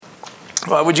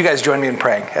Well, would you guys join me in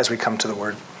praying as we come to the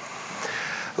Word?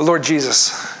 Lord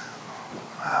Jesus,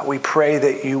 we pray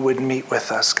that you would meet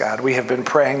with us, God. We have been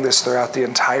praying this throughout the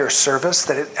entire service,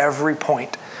 that at every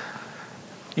point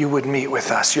you would meet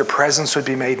with us. Your presence would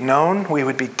be made known. We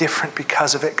would be different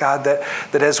because of it, God,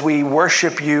 that as we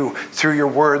worship you through your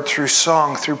word, through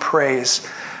song, through praise,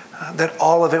 that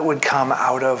all of it would come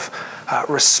out of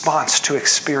response to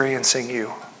experiencing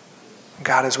you.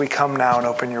 God, as we come now and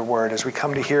open your word, as we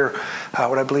come to hear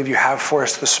what I believe you have for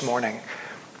us this morning,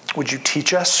 would you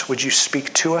teach us? Would you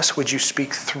speak to us? Would you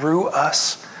speak through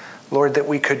us? Lord, that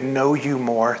we could know you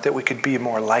more, that we could be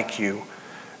more like you,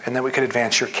 and that we could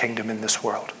advance your kingdom in this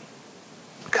world.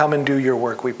 Come and do your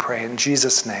work, we pray. In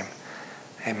Jesus' name,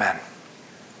 amen.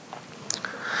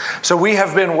 So we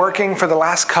have been working for the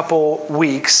last couple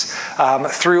weeks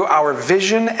through our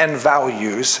vision and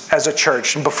values as a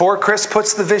church. And before Chris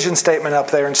puts the vision statement up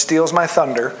there and steals my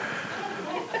thunder,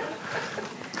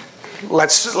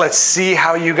 let's see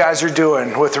how you guys are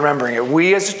doing with remembering it.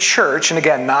 We as a church, and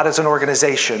again, not as an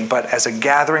organization, but as a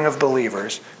gathering of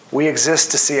believers, we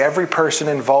exist to see every person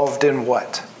involved in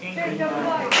what? Kingdom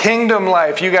life. Kingdom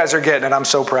life. You guys are getting it. I'm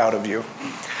so proud of you.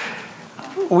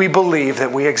 We believe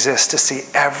that we exist to see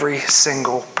every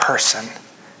single person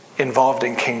involved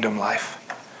in kingdom life.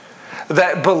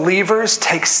 That believers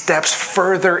take steps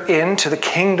further into the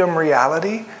kingdom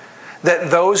reality.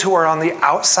 That those who are on the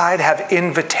outside have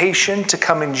invitation to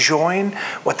come and join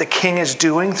what the King is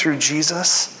doing through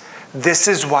Jesus. This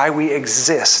is why we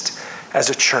exist as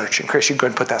a church. And Chris, you go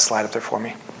ahead and put that slide up there for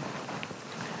me.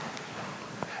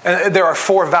 And there are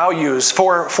four values,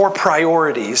 four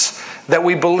priorities that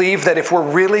we believe that if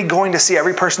we're really going to see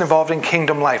every person involved in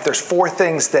kingdom life, there's four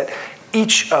things that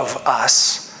each of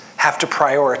us have to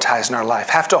prioritize in our life,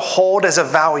 have to hold as a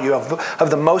value of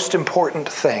the most important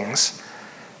things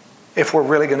if we're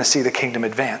really going to see the kingdom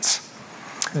advance.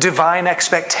 Divine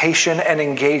expectation and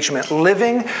engagement,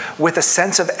 living with a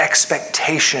sense of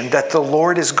expectation that the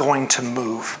Lord is going to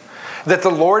move, that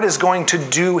the Lord is going to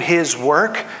do his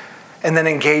work, and then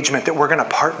engagement, that we're going to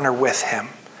partner with him.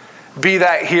 Be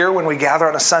that here when we gather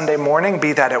on a Sunday morning,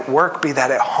 be that at work, be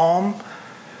that at home,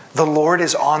 the Lord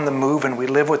is on the move and we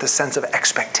live with a sense of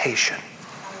expectation.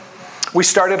 We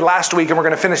started last week and we're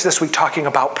going to finish this week talking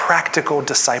about practical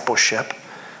discipleship.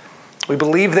 We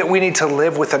believe that we need to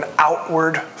live with an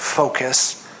outward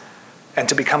focus and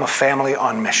to become a family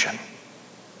on mission.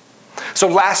 So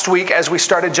last week, as we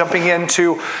started jumping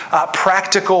into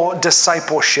practical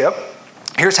discipleship,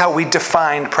 here's how we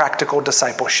defined practical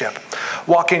discipleship.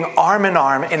 Walking arm in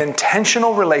arm in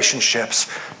intentional relationships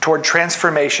toward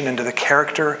transformation into the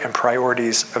character and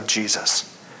priorities of Jesus.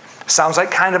 Sounds like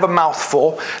kind of a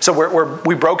mouthful, so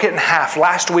we broke it in half.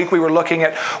 Last week we were looking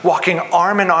at walking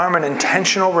arm in arm in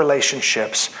intentional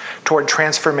relationships toward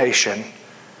transformation.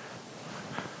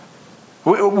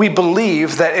 We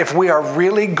believe that if we are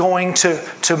really going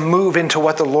to move into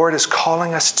what the Lord is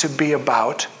calling us to be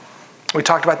about, we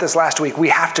talked about this last week, we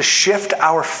have to shift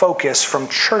our focus from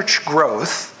church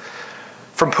growth,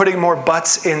 from putting more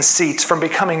butts in seats, from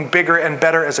becoming bigger and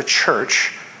better as a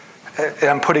church, and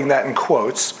I'm putting that in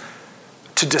quotes,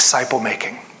 to disciple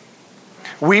making.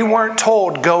 We weren't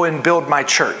told, go and build my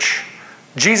church.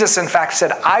 Jesus, in fact,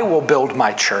 said, I will build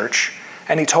my church.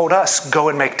 And he told us, go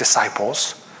and make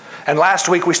disciples. And last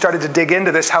week we started to dig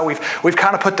into this, how we've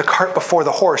kind of put the cart before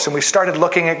the horse, and we started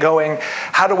looking at going,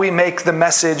 how do we make the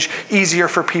message easier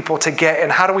for people to get,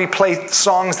 and how do we play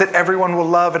songs that everyone will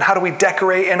love, and how do we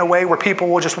decorate in a way where people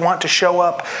will just want to show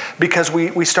up, because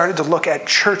we started to look at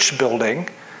church building.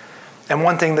 And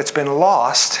one thing that's been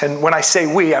lost, and when I say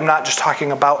we, I'm not just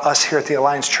talking about us here at the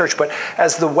Alliance Church, but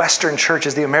as the Western church,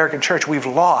 as the American church, we've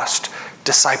lost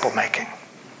disciple making.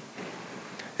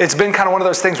 It's been kind of one of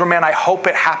those things where, man, I hope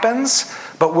it happens,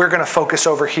 but we're going to focus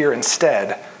over here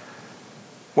instead.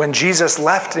 When Jesus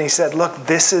left and he said, look,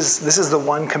 this is the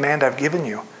one command I've given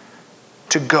you,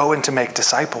 to go and to make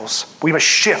disciples. We must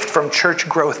shift from church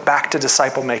growth back to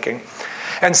disciple making.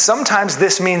 And sometimes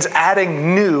this means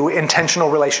adding new intentional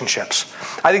relationships.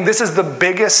 I think this is the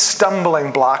biggest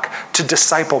stumbling block to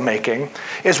disciple making,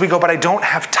 is we go, but I don't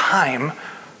have time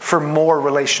for more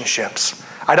relationships.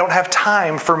 I don't have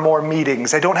time for more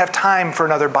meetings. I don't have time for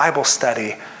another Bible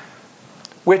study,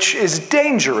 which is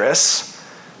dangerous,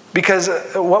 because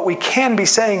what we can be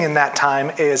saying in that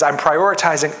time is I'm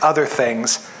prioritizing other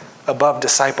things above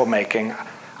disciple making.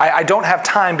 I don't have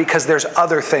time because there's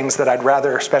other things that I'd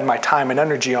rather spend my time and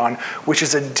energy on, which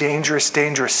is a dangerous,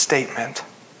 dangerous statement.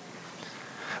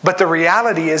 But the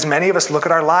reality is many of us look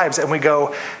at our lives and we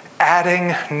go,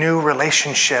 adding new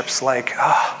relationships, like,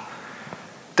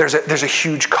 there's a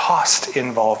huge cost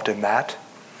involved in that.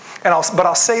 But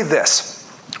I'll say this.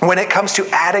 When it comes to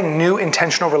adding new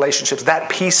intentional relationships, that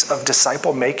piece of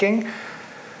disciple making,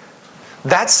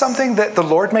 that's something that the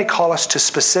Lord may call us to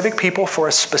specific people for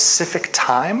a specific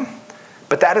time,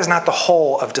 but that is not the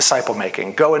whole of disciple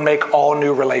making. Go and make all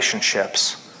new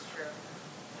relationships.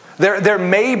 There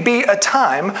may be a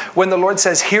time when the Lord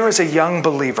says, here is a young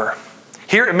believer.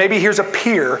 Maybe here's a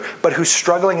peer, but who's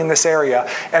struggling in this area.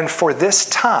 And for this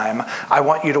time, I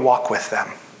want you to walk with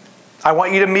them. I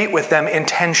want you to meet with them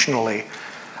intentionally.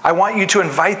 I want you to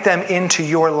invite them into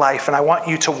your life, and I want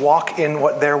you to walk in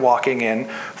what they're walking in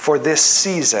for this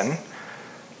season.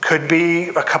 Could be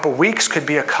a couple weeks, could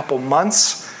be a couple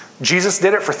months. Jesus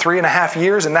did it for 3.5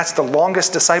 years, and that's the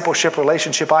longest discipleship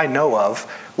relationship I know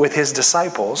of with his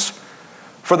disciples.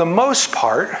 For the most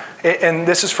part, and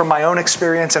this is from my own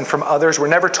experience and from others, we're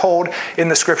never told in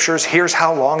the scriptures, here's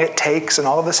how long it takes and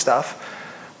all of this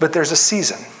stuff, but there's a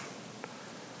season.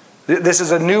 This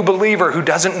is a new believer who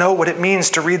doesn't know what it means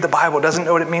to read the Bible, doesn't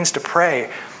know what it means to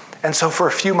pray. And so for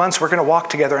a few months, we're going to walk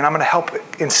together, and I'm going to help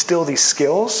instill these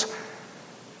skills.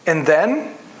 And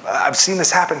then, I've seen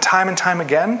this happen time and time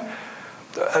again.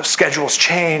 Schedules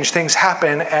change, things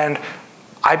happen, and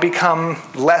I become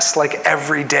less like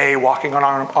every day walking on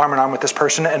arm in arm with this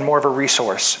person and more of a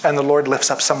resource. And the Lord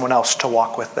lifts up someone else to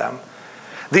walk with them.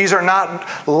 These are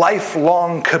not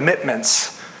lifelong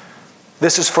commitments.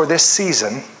 This is for this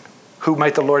season. Who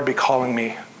might the Lord be calling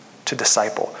me to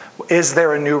disciple? Is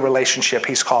there a new relationship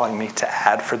he's calling me to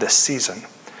add for this season?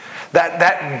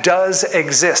 That does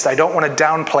exist. I don't want to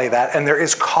downplay that, and there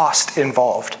is cost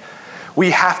involved.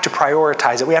 We have to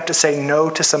prioritize it. We have to say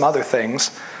no to some other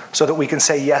things so that we can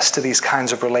say yes to these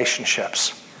kinds of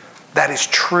relationships. That is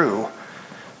true,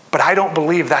 but I don't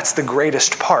believe that's the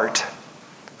greatest part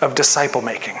of disciple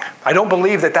making. I don't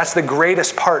believe that that's the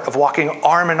greatest part of walking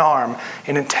arm in arm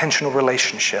in intentional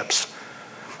relationships.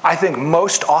 I think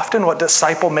most often what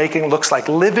disciple making looks like,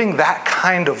 living that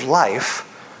kind of life,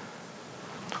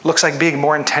 looks like being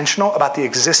more intentional about the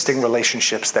existing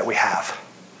relationships that we have.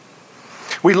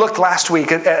 We looked last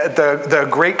week at the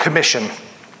Great Commission,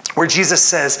 where Jesus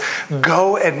says,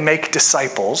 go and make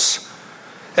disciples.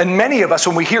 And many of us,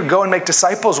 when we hear go and make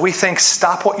disciples, we think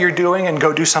stop what you're doing and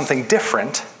go do something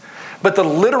different. But the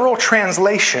literal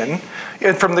translation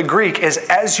from the Greek is,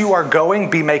 as you are going,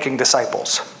 be making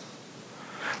disciples.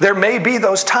 There may be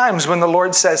those times when the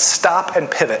Lord says, stop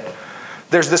and pivot.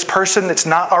 There's this person that's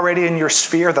not already in your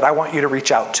sphere that I want you to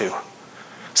reach out to.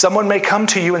 Someone may come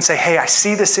to you and say, hey, I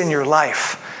see this in your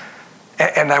life,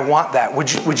 and I want that.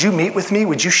 Would you meet with me?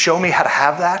 Would you show me how to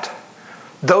have that?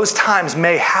 Those times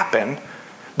may happen,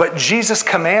 but Jesus'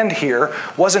 command here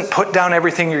wasn't put down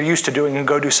everything you're used to doing and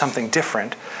go do something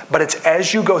different, but it's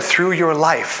as you go through your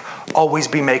life, always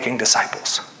be making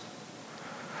disciples.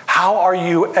 How are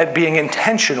you at being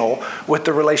intentional with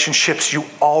the relationships you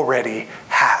already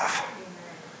have?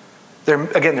 There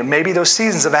may be those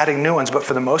seasons of adding new ones, but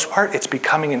for the most part, it's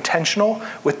becoming intentional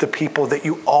with the people that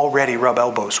you already rub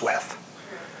elbows with.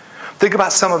 Think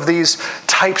about some of these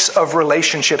types of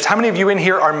relationships. How many of you in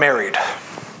here are married?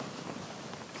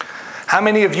 How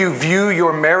many of you view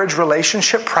your marriage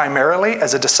relationship primarily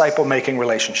as a disciple-making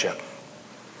relationship?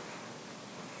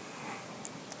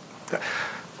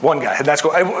 One guy, and that's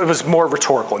cool. It was more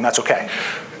rhetorical, and that's okay.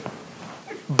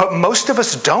 But most of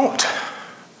us don't.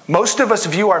 Most of us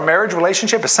view our marriage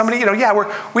relationship as somebody,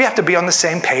 we have to be on the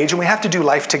same page and we have to do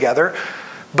life together.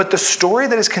 But the story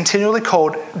that is continually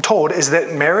told is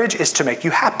that marriage is to make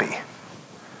you happy.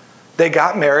 They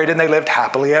got married and they lived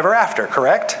happily ever after,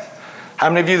 correct? How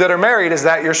many of you that are married, is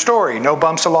that your story? No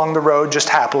bumps along the road, just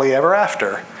happily ever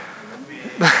after.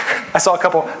 I saw a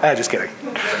couple, just kidding.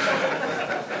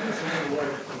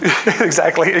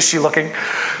 Exactly, is she looking?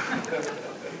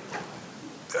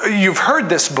 You've heard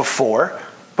this before,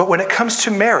 but when it comes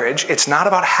to marriage, it's not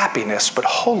about happiness, but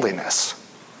holiness.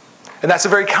 And that's a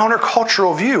very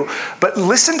countercultural view. But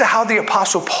listen to how the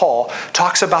Apostle Paul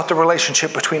talks about the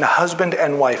relationship between a husband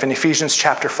and wife in Ephesians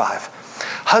chapter 5.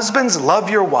 Husbands, love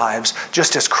your wives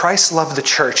just as Christ loved the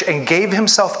church and gave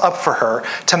himself up for her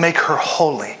to make her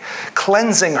holy,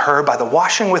 cleansing her by the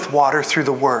washing with water through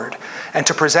the word, and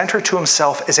to present her to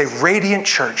himself as a radiant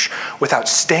church without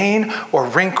stain or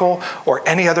wrinkle or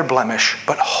any other blemish,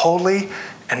 but holy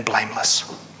and blameless.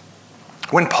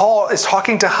 When Paul is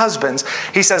talking to husbands,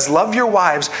 he says, love your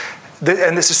wives,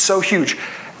 and this is so huge,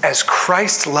 as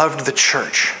Christ loved the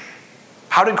church.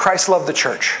 How did Christ love the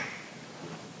church?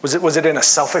 Was it in a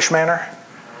selfish manner?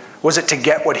 Was it to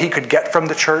get what he could get from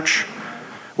the church?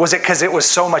 Was it because it was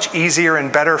so much easier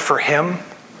and better for him?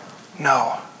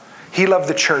 No. He loved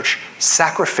the church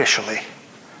sacrificially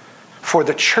for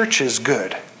the church's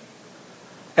good.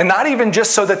 And not even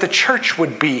just so that the church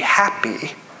would be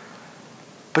happy,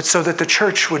 but so that the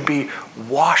church would be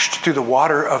washed through the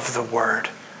water of the word.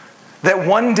 That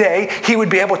one day he would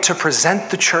be able to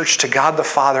present the church to God the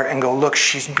Father and go, look,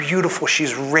 she's beautiful,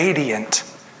 she's radiant.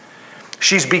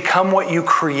 She's become what you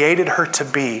created her to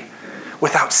be,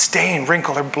 without stain,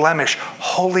 wrinkle, or blemish,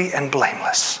 holy and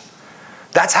blameless.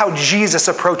 That's how Jesus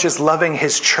approaches loving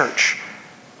his church.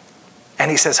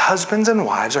 And he says husbands and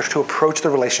wives are to approach the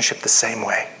relationship the same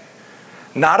way.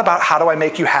 Not about how do I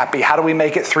make you happy? How do we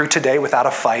make it through today without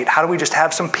a fight? How do we just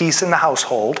have some peace in the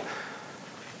household?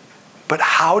 But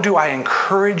how do I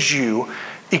encourage you,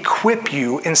 equip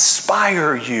you,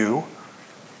 inspire you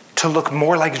to look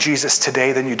more like Jesus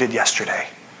today than you did yesterday?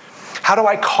 How do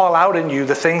I call out in you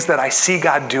the things that I see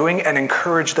God doing and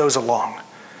encourage those along?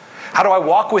 How do I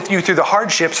walk with you through the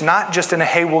hardships, not just in a,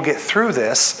 hey, we'll get through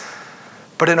this,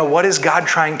 but in a, what is God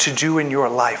trying to do in your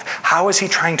life? How is he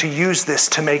trying to use this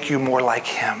to make you more like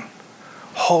him?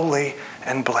 Holy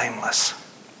and blameless.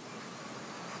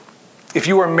 If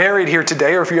you are married here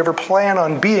today, or if you ever plan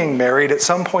on being married at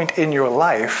some point in your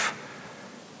life,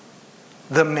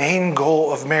 the main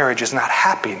goal of marriage is not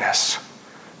happiness,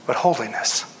 but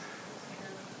holiness.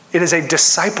 It is a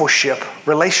discipleship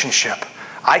relationship.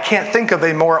 I can't think of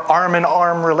a more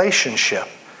arm-in-arm relationship.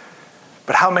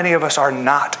 But how many of us are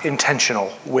not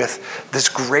intentional with this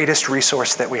greatest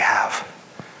resource that we have?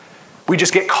 We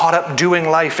just get caught up doing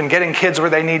life and getting kids where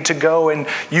they need to go, and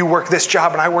you work this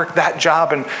job and I work that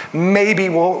job, and maybe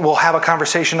we'll have a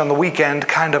conversation on the weekend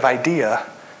kind of idea.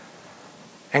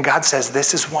 And God says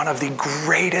this is one of the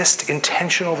greatest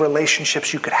intentional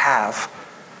relationships you could have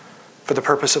for the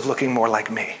purpose of looking more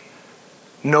like me.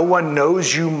 No one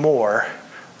knows you more,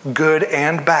 good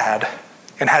and bad,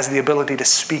 and has the ability to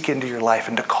speak into your life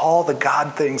and to call the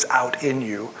God things out in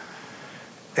you,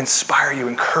 inspire you,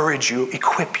 encourage you,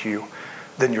 equip you,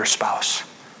 than your spouse.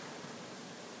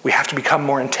 We have to become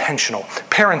more intentional.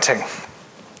 Parenting.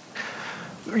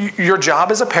 Your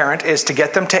job as a parent is to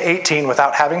get them to 18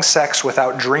 without having sex,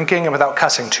 without drinking, and without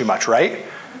cussing too much, right?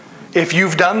 If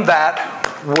you've done that,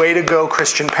 way to go,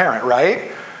 Christian parent,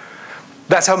 right?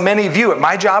 That's how many view it.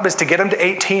 My job is to get them to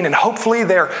 18, and hopefully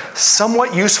they're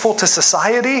somewhat useful to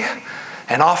society,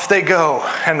 and off they go.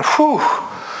 And whew,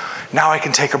 now I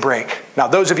can take a break. Now,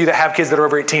 those of you that have kids that are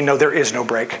over 18 know there is no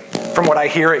break. From what I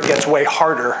hear, it gets way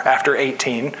harder after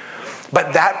 18.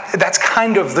 But that's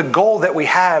kind of the goal that we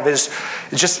have, is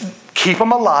just keep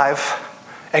them alive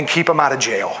and keep them out of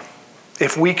jail.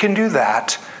 If we can do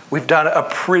that, we've done a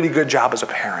pretty good job as a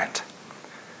parent.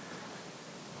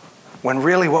 When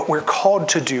really what we're called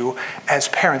to do as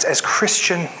parents, as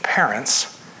Christian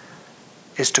parents,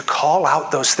 is to call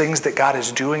out those things that God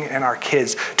is doing in our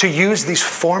kids, to use these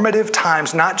formative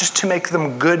times not just to make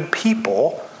them good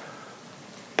people,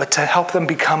 but to help them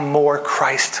become more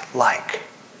Christ-like.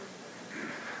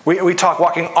 We talk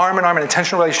walking arm in arm in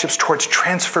intentional relationships towards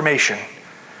transformation,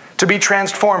 to be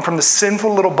transformed from the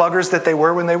sinful little buggers that they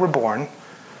were when they were born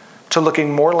to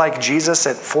looking more like Jesus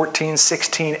at 14,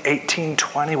 16, 18,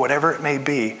 20, whatever it may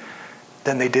be,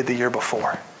 than they did the year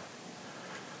before.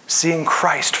 Seeing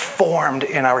Christ formed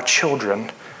in our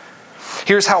children.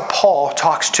 Here's how Paul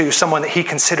talks to someone that he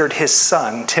considered his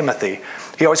son, Timothy.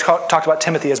 He always talked about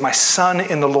Timothy as my son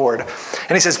in the Lord.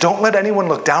 And he says, don't let anyone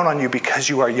look down on you because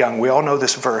you are young. We all know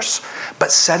this verse.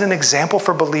 But set an example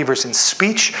for believers in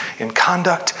speech, in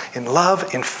conduct, in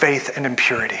love, in faith, and in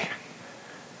purity.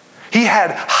 He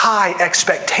had high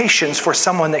expectations for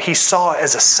someone that he saw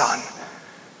as a son.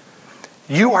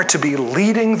 You are to be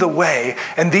leading the way,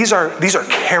 and these are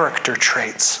character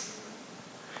traits.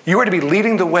 You are to be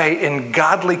leading the way in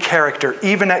godly character,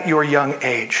 even at your young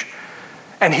age.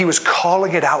 And he was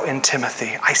calling it out in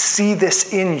Timothy. I see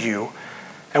this in you.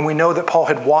 And we know that Paul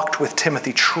had walked with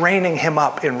Timothy, training him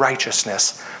up in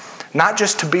righteousness, not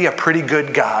just to be a pretty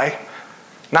good guy,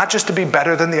 not just to be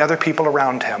better than the other people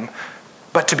around him,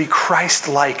 but to be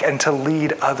Christ-like and to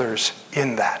lead others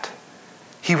in that.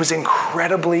 He was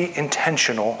incredibly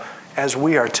intentional, as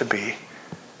we are to be,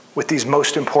 with these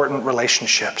most important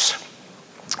relationships.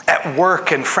 At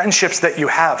work and friendships that you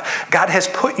have, God has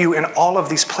put you in all of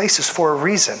these places for a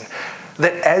reason,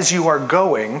 that as you are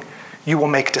going, you will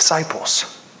make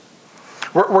disciples.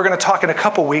 We're going to talk in a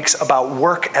couple weeks about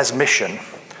work as mission.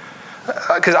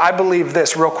 Because I believe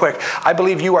this, real quick. I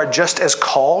believe you are just as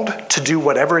called to do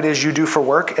whatever it is you do for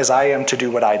work as I am to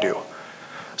do what I do.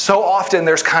 So often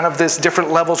there's kind of this different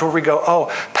levels where we go,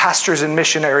 oh, pastors and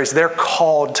missionaries, they're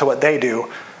called to what they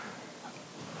do.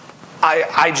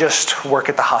 I just work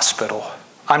at the hospital.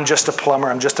 I'm just a plumber.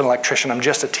 I'm just an electrician. I'm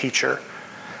just a teacher.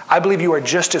 I believe you are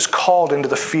just as called into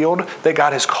the field that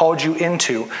God has called you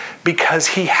into because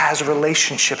he has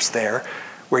relationships there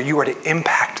where you are to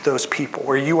impact those people,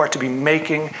 where you are to be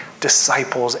making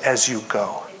disciples as you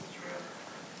go.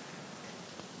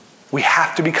 We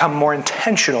have to become more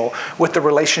intentional with the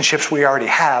relationships we already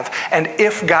have. And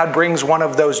if God brings one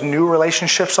of those new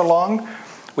relationships along,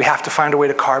 we have to find a way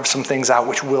to carve some things out,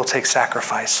 which will take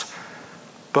sacrifice.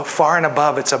 But far and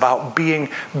above, it's about being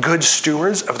good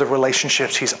stewards of the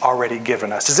relationships he's already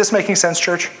given us. Is this making sense,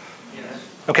 church? Yes.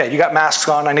 Okay, you got masks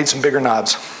on. I need some bigger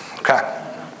nods. Okay.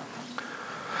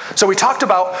 So we talked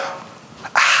about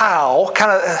how, kind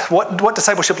of what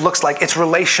discipleship looks like. It's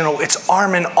relational. It's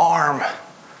arm in arm.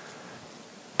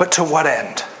 But to what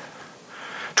end?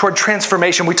 Toward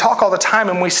transformation. We talk all the time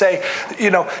and we say,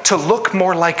 to look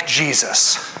more like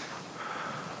Jesus.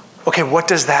 Okay, what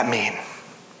does that mean?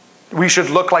 We should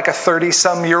look like a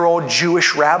 30-some-year-old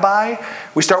Jewish rabbi.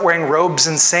 We start wearing robes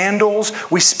and sandals.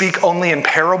 We speak only in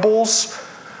parables.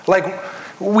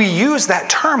 We use that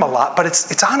term a lot, but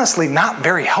it's honestly not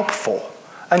very helpful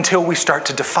until we start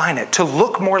to define it. To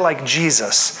look more like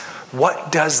Jesus,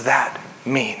 what does that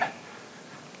mean?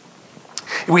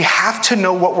 We have to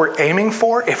know what we're aiming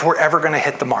for if we're ever going to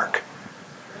hit the mark.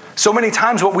 So many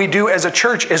times what we do as a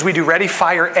church is we do ready,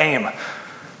 fire, aim.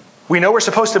 We know we're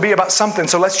supposed to be about something,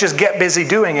 so let's just get busy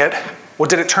doing it. Well,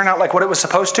 did it turn out like what it was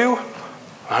supposed to?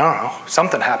 I don't know.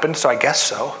 Something happened, so I guess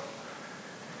so.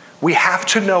 We have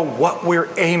to know what we're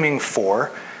aiming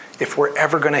for if we're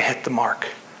ever going to hit the mark.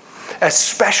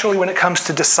 Especially when it comes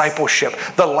to discipleship.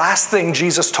 The last thing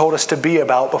Jesus told us to be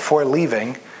about before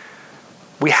leaving,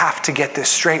 we have to get this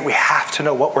straight. We have to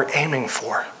know what we're aiming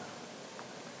for.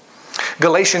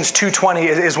 Galatians 2:20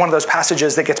 is one of those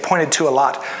passages that gets pointed to a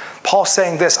lot. Paul's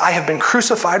saying this, I have been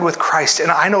crucified with Christ, and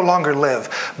I no longer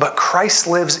live, but Christ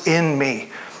lives in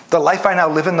me. The life I now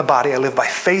live in the body, I live by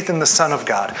faith in the Son of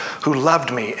God, who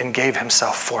loved me and gave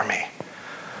himself for me.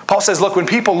 Paul says, look, when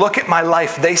people look at my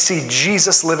life, they see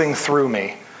Jesus living through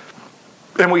me.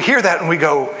 And we hear that and we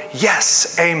go,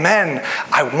 yes, amen,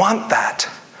 I want that.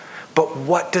 But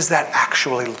what does that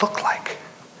actually look like?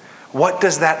 What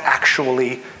does that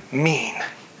actually mean?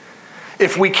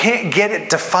 If we can't get it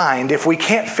defined, if we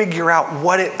can't figure out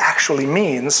what it actually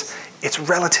means, it's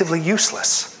relatively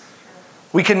useless.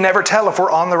 We can never tell if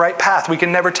we're on the right path. We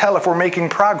can never tell if we're making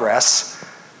progress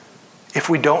if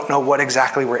we don't know what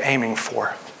exactly we're aiming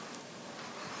for.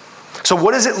 So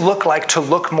what does it look like to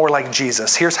look more like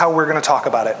Jesus? Here's how we're going to talk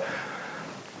about it.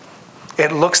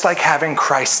 It looks like having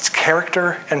Christ's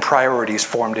character and priorities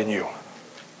formed in you.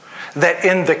 That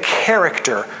in the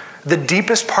character, the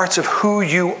deepest parts of who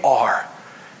you are,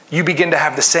 you begin to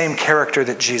have the same character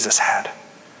that Jesus had.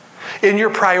 In your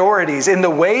priorities, in the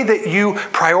way that you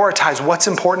prioritize what's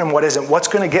important and what isn't, what's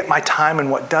going to get my time and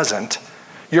what doesn't,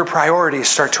 your priorities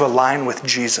start to align with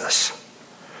Jesus.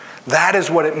 That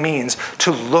is what it means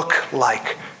to look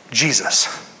like Jesus.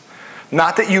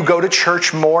 Not that you go to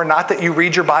church more, not that you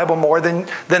read your Bible more than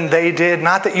they did,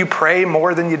 not that you pray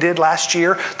more than you did last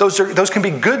year. Those can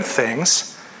be good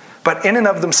things, but in and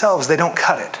of themselves, they don't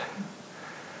cut it.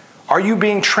 Are you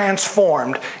being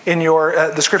transformed in your,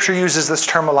 the scripture uses this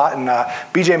term a lot, and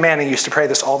B.J. Manning used to pray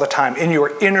this all the time, in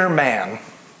your inner man,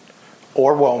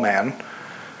 or woe man,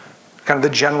 kind of the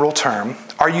general term.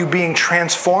 Are you being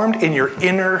transformed in your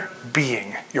inner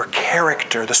being, your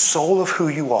character, the soul of who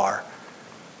you are,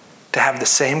 to have the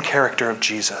same character of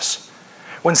Jesus?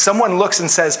 When someone looks and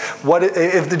says,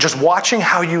 if they're just watching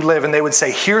how you live, and they would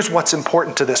say, here's what's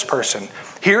important to this person,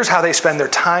 here's how they spend their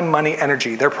time, money,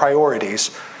 energy, their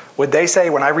priorities, would they say,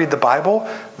 when I read the Bible,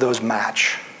 those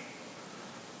match?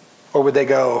 Or would they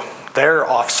go, they're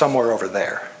off somewhere over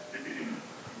there?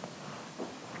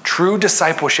 True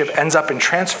discipleship ends up in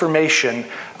transformation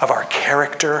of our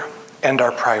character and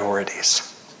our priorities.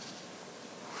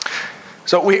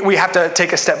 So we have to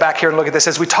take a step back here and look at this.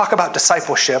 As we talk about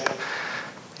discipleship,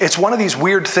 it's one of these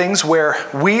weird things where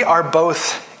we are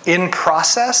both in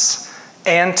process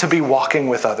and to be walking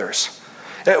with others.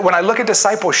 When I look at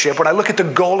discipleship, when I look at the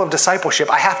goal of discipleship,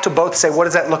 I have to both say, what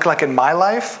does that look like in my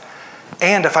life?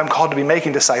 And if I'm called to be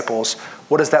making disciples,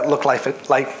 what does that look like?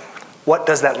 What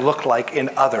does that look like in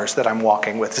others that I'm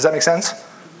walking with? Does that make sense?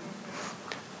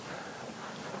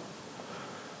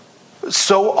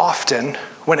 So often,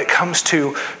 when it comes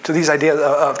to these ideas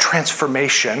of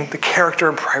transformation, the character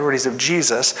and priorities of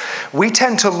Jesus, we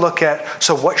tend to look at,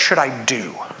 so what should I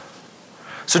do?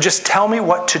 So just tell me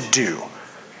what to do.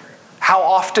 How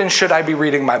often should I be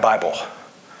reading my Bible?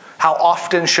 How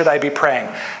often should I be praying?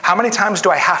 How many times do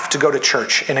I have to go to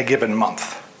church in a given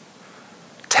month?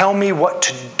 Tell me what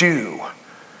to do.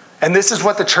 And this is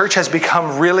what the church has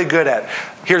become really good at.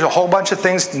 Here's a whole bunch of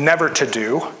things never to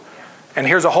do, and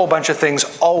here's a whole bunch of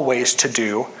things always to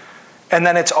do. And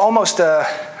then it's almost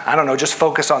just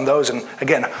focus on those. And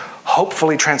again,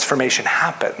 hopefully transformation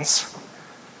happens.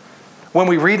 When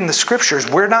we read in the scriptures,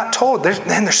 we're not told.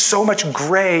 There's so much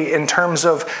gray in terms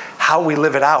of how we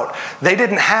live it out. They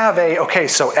didn't have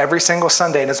so every single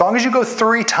Sunday, and as long as you go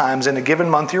 3 times in a given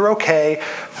month, you're okay.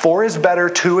 4 is better,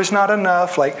 2 is not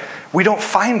enough. We don't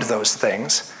find those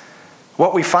things.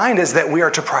 What we find is that we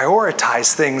are to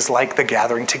prioritize things like the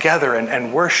gathering together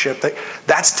and worship.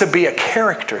 That's to be a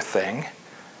character thing,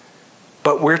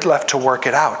 but we're left to work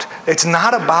it out. It's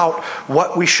not about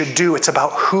what we should do, it's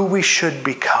about who we should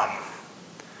become.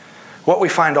 What we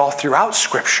find all throughout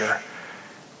Scripture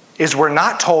is we're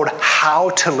not told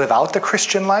how to live out the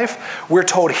Christian life. We're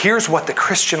told here's what the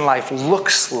Christian life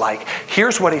looks like.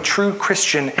 Here's what a true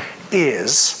Christian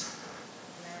is.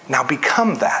 Now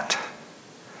become that.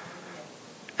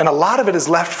 And a lot of it is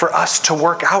left for us to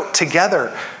work out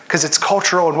together because it's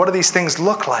cultural and what do these things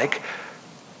look like?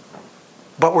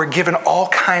 But we're given all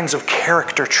kinds of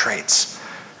character traits.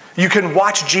 You can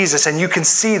watch Jesus and you can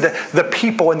see the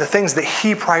people and the things that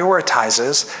he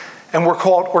prioritizes, and we're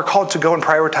called to go and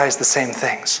prioritize the same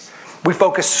things. We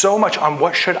focus so much on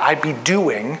what should I be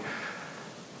doing,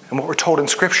 and what we're told in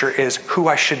Scripture is who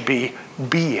I should be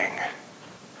being.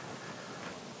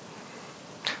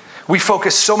 We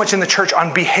focus so much in the church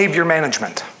on behavior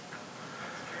management.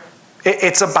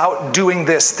 It's about doing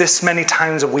this many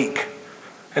times a week.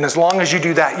 And as long as you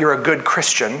do that, you're a good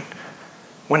Christian.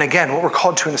 When again, what we're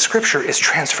called to in the Scripture is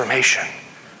transformation.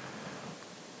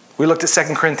 We looked at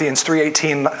 2 Corinthians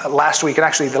 3:18 last week, and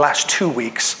actually the last 2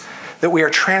 weeks, that we are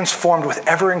transformed with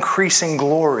ever-increasing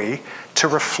glory to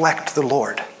reflect the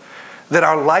Lord. That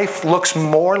our life looks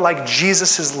more like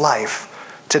Jesus' life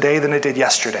today than it did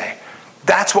yesterday.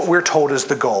 That's what we're told is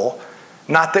the goal,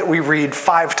 not that we read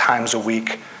 5 times a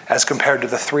week as compared to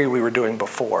the 3 we were doing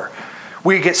before.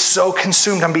 We get so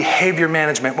consumed on behavior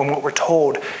management when what we're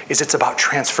told is it's about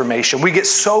transformation. We get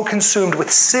so consumed with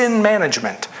sin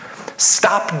management.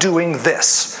 Stop doing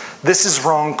this. This is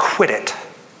wrong, quit it.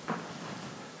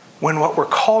 When what we're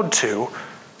called to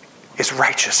is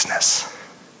righteousness.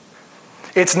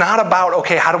 It's not about,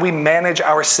 how do we manage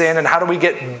our sin and how do we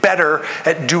get better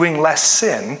at doing less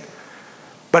sin?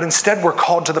 But instead, we're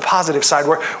called to the positive side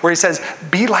where he says,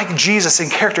 be like Jesus in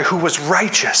character, who was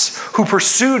righteous, who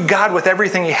pursued God with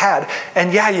everything he had.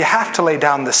 And yeah, you have to lay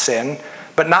down the sin,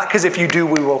 but not because if you do,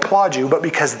 we will applaud you, but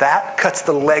because that cuts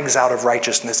the legs out of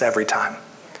righteousness every time.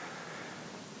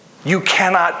 You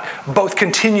cannot both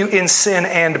continue in sin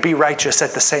and be righteous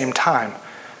at the same time.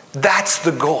 That's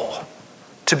the goal,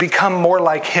 to become more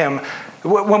like him.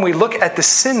 When we look at the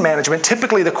sin management,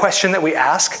 typically the question that we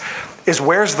ask is,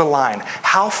 where's the line?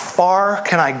 How far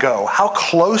can I go? How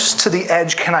close to the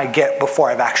edge can I get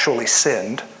before I've actually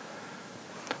sinned?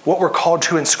 What we're called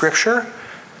to in Scripture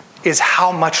is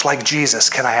how much like Jesus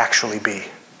can I actually be?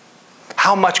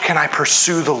 How much can I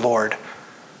pursue the Lord?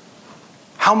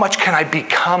 How much can I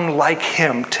become like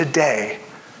him today?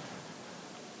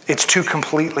 It's 2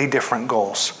 completely different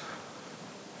goals.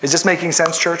 Is this making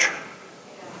sense, church?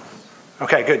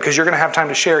 Okay, good, because you're going to have time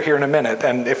to share here in a minute,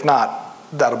 and if not,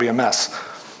 that'll be a mess.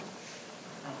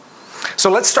 So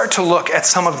let's start to look at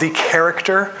some of the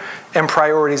character and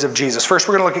priorities of Jesus. First,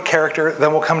 we're going to look at character,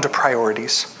 then we'll come to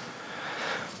priorities.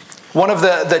 One of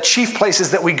the chief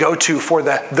places that we go to for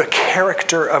the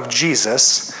character of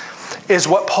Jesus is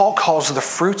what Paul calls the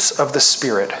fruits of the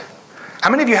Spirit. How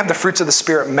many of you have the fruits of the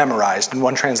Spirit memorized in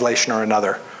one translation or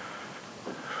another?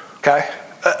 Okay?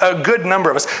 A good number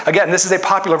of us. Again, this is a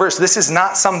popular verse. This is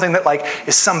not something that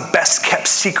is some best kept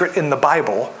secret in the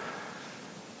Bible.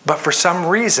 But for some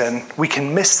reason, we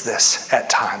can miss this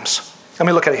at times. Let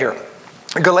me look at it here.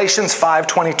 Galatians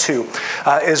 5:22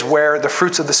 is where the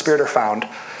fruits of the Spirit are found.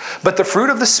 But the fruit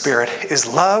of the Spirit is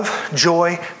love,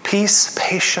 joy, peace,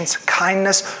 patience,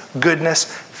 kindness, goodness,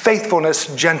 faithfulness,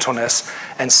 gentleness,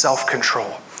 and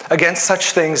self-control. Against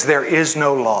such things there is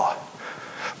no law.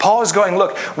 Paul is going,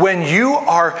 look, when you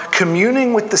are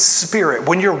communing with the Spirit,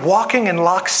 when you're walking in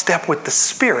lockstep with the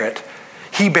Spirit,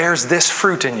 he bears this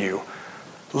fruit in you.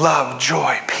 Love,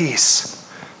 joy, peace.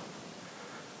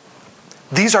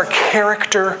 These are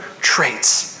character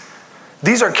traits.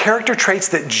 These are character traits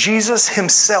that Jesus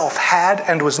himself had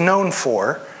and was known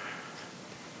for.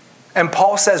 And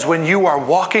Paul says when you are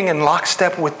walking in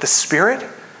lockstep with the Spirit,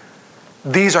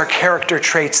 these are character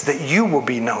traits that you will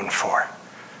be known for.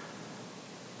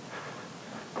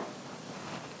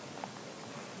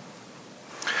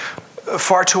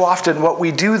 Far too often what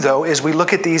we do, though, is we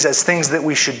look at these as things that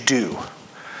we should do.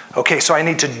 Okay, so I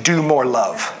need to do more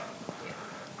love.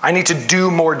 I need to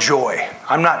do more joy.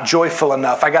 I'm not joyful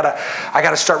enough. I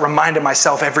gotta start reminding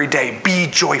myself every day, be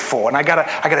joyful. And I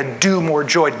gotta do more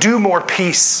joy, do more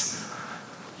peace.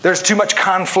 There's too much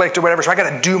conflict or whatever, so I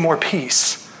gotta do more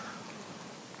peace.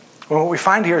 Well, what we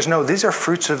find here is no, these are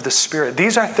fruits of the Spirit.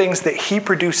 These are things that He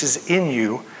produces in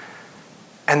you,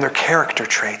 and they're character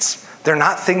traits. They're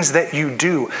not things that you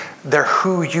do. They're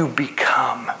who you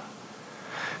become.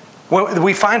 Well,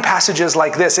 we find passages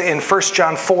like this in 1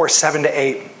 John 4,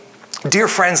 7-8. Dear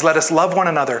friends, let us love one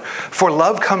another, for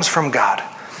love comes from God.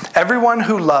 Everyone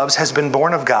who loves has been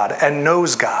born of God and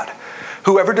knows God.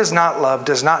 Whoever does not love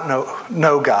does not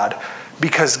know God,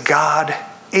 because God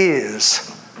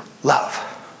is love.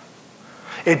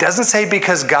 It doesn't say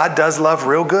because God does love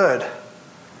real good.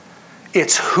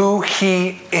 It's who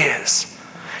He is.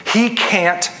 He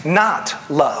can't not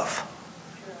love.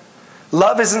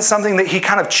 Love isn't something that He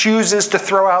kind of chooses to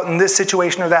throw out in this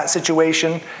situation or that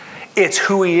situation. It's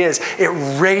who He is. It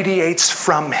radiates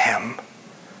from Him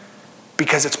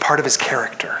because it's part of His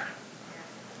character.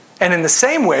 And in the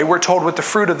same way, we're told with the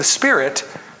fruit of the Spirit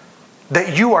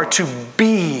that you are to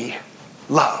be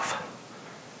love.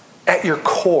 At your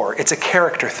core, it's a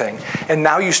character thing. And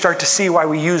now you start to see why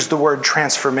we use the word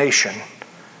transformation.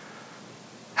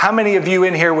 How many of you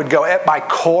in here would go, at my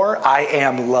core, I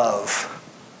am love?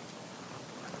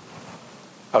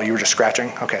 Oh, you were just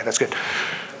scratching? Okay, that's good.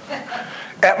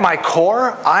 At my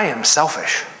core, I am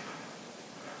selfish.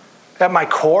 At my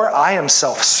core, I am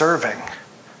self-serving.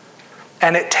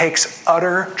 And it takes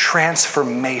utter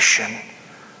transformation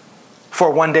for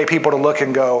one day people to look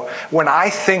and go, when I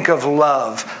think of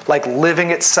love, like living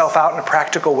itself out in a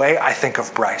practical way, I think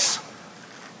of Bryce.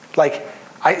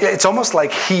 It's almost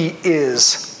like he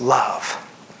is love.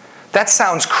 That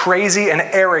sounds crazy and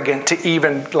arrogant to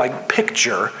even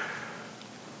picture.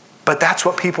 But that's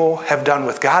what people have done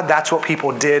with God. That's what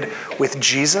people did with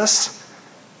Jesus.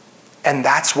 And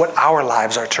that's what our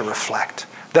lives are to reflect.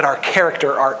 That our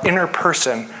character, our inner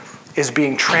person, is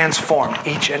being transformed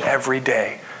each and every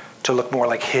day to look more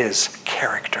like His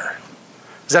character.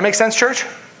 Does that make sense, church?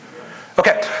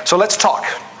 Okay, so let's talk.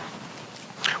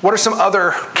 What are some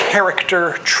other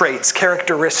character traits,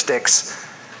 characteristics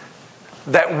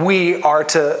that we are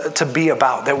to be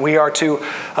about, that we are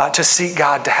to seek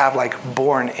God to have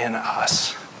born in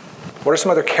us? What are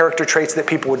some other character traits that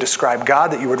people would describe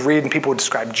God, that you would read and people would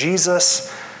describe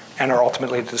Jesus, and are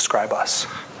ultimately to describe us?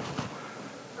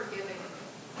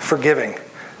 Forgiving.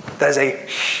 That is a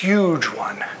huge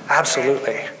one.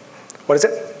 Absolutely. What is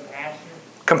it?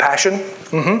 Compassion.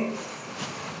 Mm-hmm.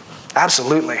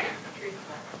 Absolutely.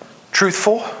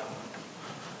 Truthful.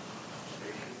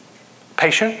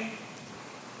 Patient.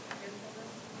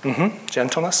 Mm-hmm.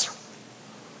 Gentleness.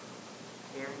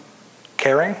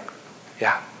 Caring.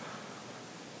 Yeah.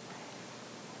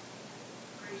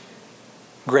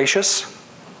 Gracious.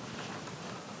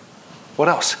 What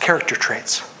else? Character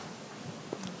traits.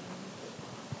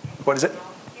 What is it?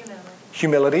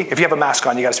 Humility. If you have a mask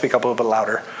on, you got to speak up a little bit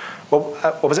louder.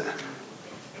 What was it?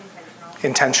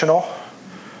 Intentional.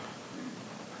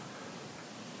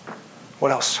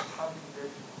 What else?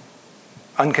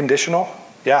 Unconditional.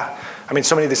 Yeah. I mean,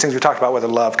 so many of these things we talked about, whether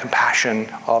love, compassion,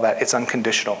 all that, it's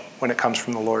unconditional when it comes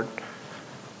from the Lord.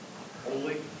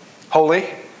 Holy.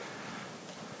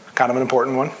 Kind of an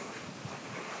important one.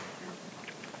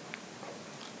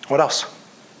 What else?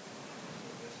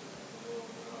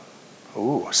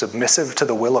 Ooh, submissive to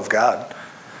the will of God.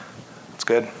 That's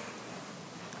good.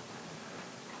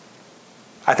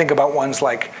 I think about ones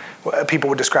like people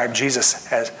would describe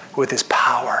Jesus as with his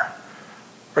power.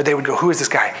 Or they would go, who is this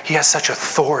guy? He has such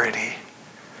authority.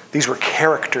 These were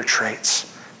character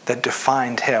traits that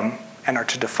defined him and are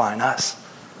to define us.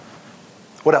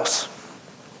 What else?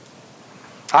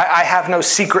 I have no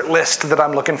secret list that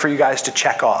I'm looking for you guys to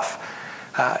check off.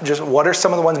 Just what are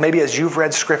some of the ones, maybe as you've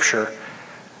read Scripture,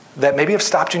 that maybe have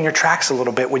stopped you in your tracks a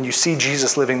little bit when you see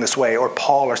Jesus living this way, or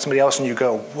Paul or somebody else, and you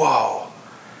go, whoa.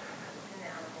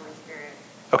 Holy Spirit.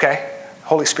 Okay.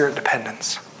 Holy Spirit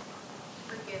dependence.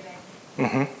 Forgiving.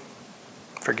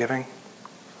 Mm-hmm. Forgiving.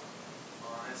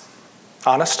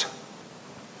 Honest.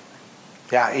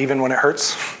 Yeah, even when it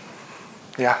hurts.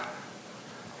 Yeah.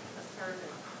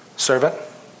 Servant.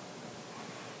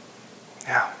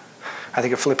 Yeah. I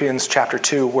think of Philippians chapter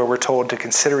 2, where we're told to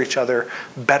consider each other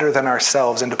better than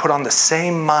ourselves and to put on the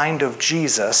same mind of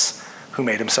Jesus, who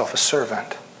made himself a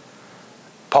servant.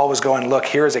 Paul was going, look,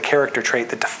 here is a character trait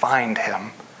that defined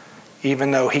him.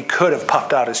 Even though he could have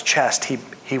puffed out his chest,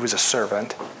 he was a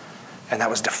servant, and that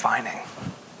was defining.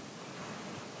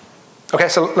 Okay,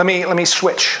 so let me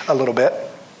switch a little bit.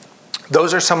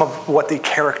 Those are some of what the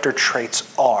character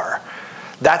traits are.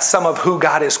 That's some of who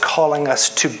God is calling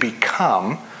us to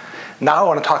become. Now I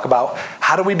want to talk about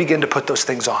how do we begin to put those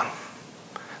things on.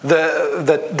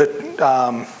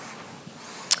 The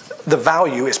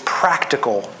value is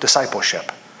practical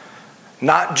discipleship.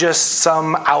 Not just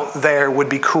some out there would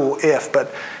be cool if,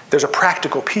 but there's a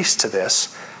practical piece to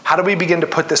this. How do we begin to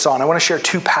put this on? I want to share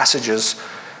two passages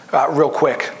real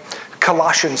quick.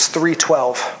 Colossians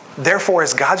 3:12. Therefore,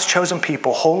 as God's chosen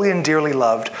people, holy and dearly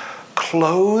loved,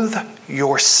 clothe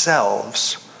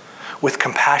yourselves with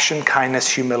compassion, kindness,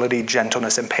 humility,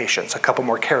 gentleness, and patience. A couple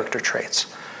more character traits.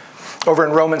 Over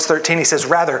in Romans 13, he says,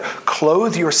 rather,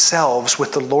 clothe yourselves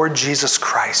with the Lord Jesus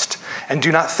Christ, and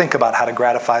do not think about how to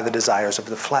gratify the desires of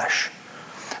the flesh.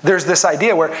 There's this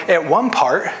idea where at one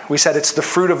part, we said it's the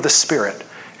fruit of the Spirit.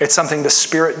 It's something the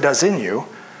Spirit does in you.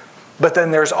 But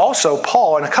then there's also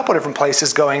Paul in a couple of different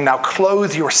places going, now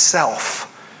clothe yourself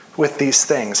with these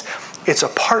things. It's a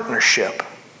partnership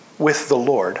with the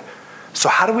Lord. So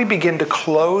how do we begin to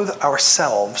clothe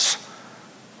ourselves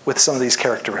with some of these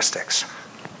characteristics?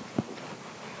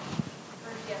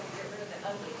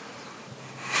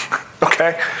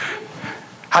 Okay.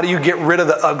 How do you get rid of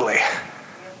the ugly?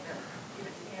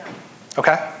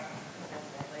 Okay.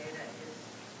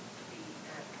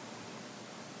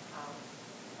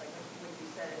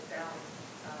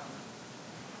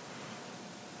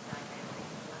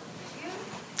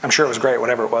 I'm sure it was great,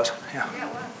 whatever it was. Yeah. Yeah,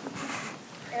 it was.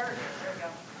 Arrogance, there we go.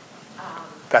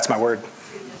 That's my word. To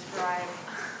describe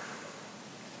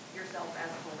yourself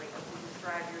as holy, or to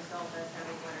describe yourself as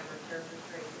having whatever character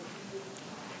trait that you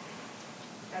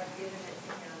have given it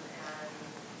to him and,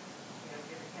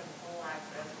 given him full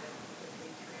access and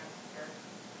completely transparent.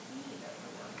 He does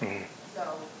the work. Mm-hmm.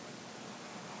 So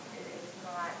it is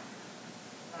not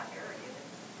arrogant.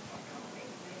 It's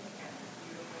amazing and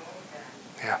beautiful and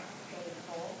Yeah.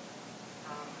 painful.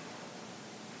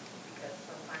 Because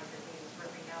sometimes it means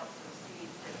ripping out some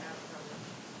seeds that have some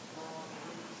long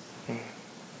roots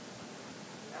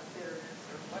of bitterness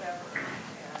or whatever,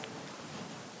 and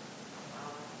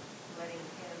letting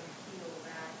him heal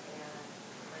that and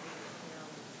letting him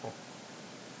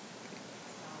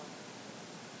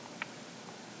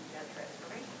do that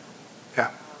transformation.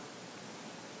 Yeah.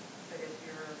 But if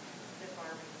you're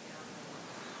stiff-arming him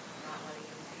and not letting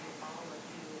him see all of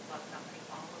you, not putting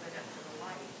all of it up to the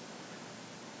light,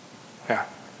 Yeah.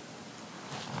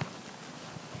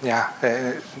 Yeah.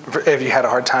 If you had a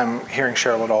hard time hearing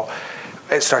Cheryl at all,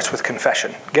 it starts with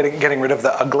confession. Getting rid of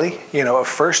the ugly, of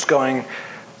first going,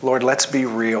 Lord, let's be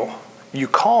real. You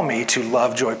call me to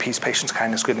love, joy, peace, patience,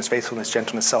 kindness, goodness, faithfulness,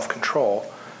 gentleness,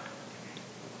 self-control.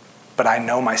 But I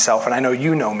know myself, and I know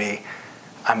you know me.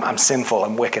 I'm sinful,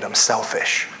 I'm wicked, I'm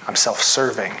selfish, I'm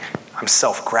self-serving, I'm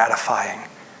self-gratifying.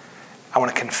 I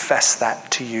want to confess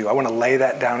that to you. I want to lay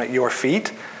that down at your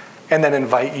feet and then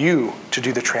invite you to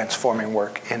do the transforming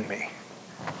work in me.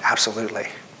 Absolutely.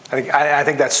 I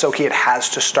think that's so key. It has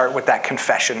to start with that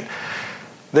confession.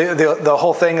 The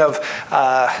whole thing of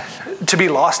to be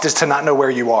lost is to not know where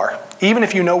you are. Even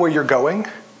if you know where you're going,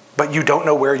 but you don't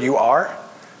know where you are,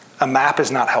 a map is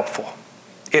not helpful.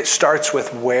 It starts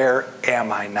with where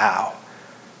am I now?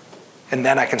 And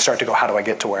then I can start to go, how do I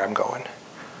get to where I'm going?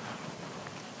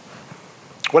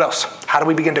 What else? How do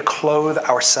we begin to clothe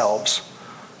ourselves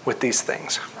with these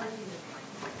things?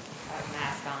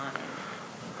 Mask on.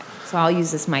 So I'll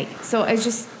use this mic. So I was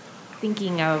just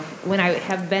thinking of when I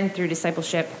have been through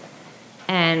discipleship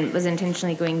and was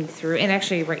intentionally going through, and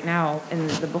actually right now in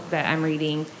the book that I'm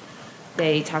reading,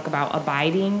 they talk about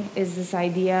abiding is this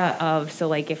idea of, so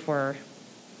like if we're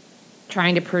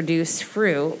trying to produce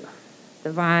fruit,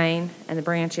 the vine and the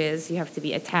branches, you have to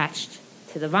be attached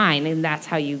to the vine, and that's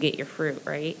how you get your fruit,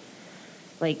 right?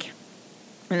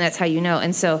 And that's how you know.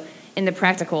 And so in the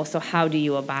practical, so how do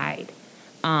you abide?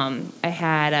 I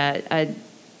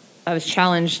was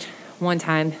challenged one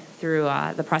time through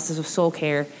the process of soul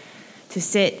care to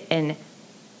sit and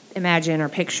imagine or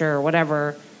picture or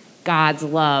whatever God's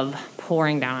love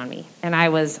pouring down on me. And I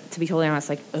was, to be totally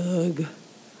honest, ugh.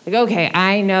 Okay,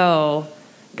 I know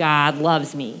God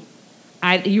loves me.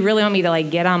 You really want me to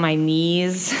get on my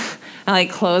knees and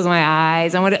close my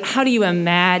eyes? How do you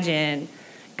imagine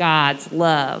God's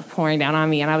love pouring down on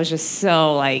me? And I was just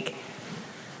so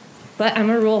but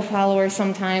I'm a rule follower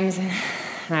sometimes, and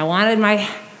I wanted my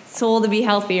soul to be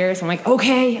healthier, so I'm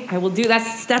okay, I will do.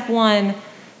 That's step one.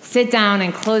 Sit down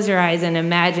and close your eyes and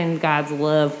imagine God's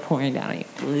love pouring down on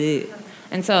you.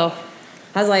 And so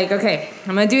I was okay,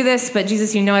 I'm going to do this, but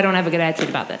Jesus, I don't have a good attitude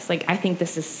about this. I think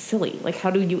this is silly.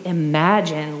 How do you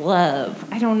imagine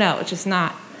love? I don't know. It's just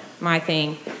not my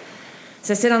thing.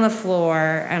 So I sit on the floor,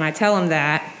 and I tell him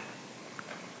that.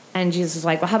 And Jesus was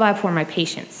like, well, how about I pour my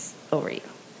patience over you?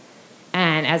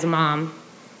 And as a mom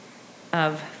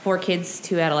of 4 kids,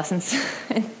 2 adolescents,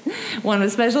 one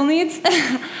with special needs,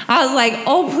 I was like,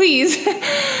 oh, please,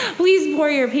 please pour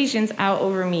your patience out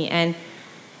over me. And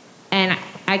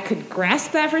I could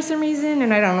grasp that for some reason,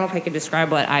 and I don't know if I could describe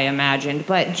what I imagined,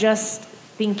 but just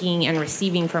thinking and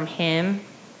receiving from him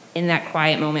in that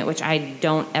quiet moment, which I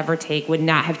don't ever take, would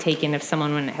not have taken if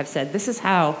someone wouldn't have said, this is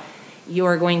how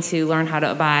you're going to learn how to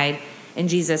abide in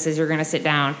Jesus, is you're going to sit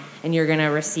down and you're going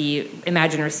to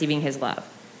imagine receiving his love.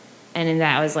 And in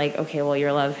that, I was like, okay, well,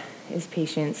 your love is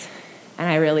patience, and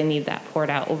I really need that poured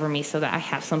out over me so that I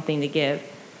have something to give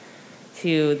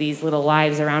to these little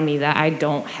lives around me that I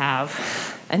don't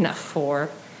have enough for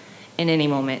in any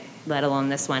moment, let alone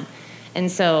this one. And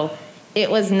so it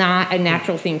was not a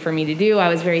natural thing for me to do. I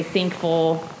was very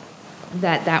thankful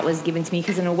that that was given to me,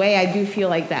 because in a way I do feel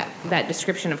like that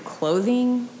description of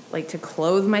clothing, like to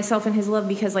clothe myself in his love,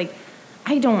 because like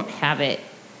I don't have it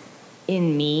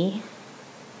in me,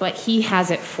 but he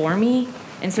has it for me.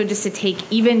 And so just to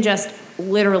take even just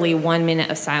literally 1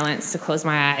 minute of silence to close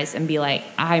my eyes and be like,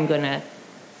 I'm going to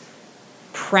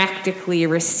practically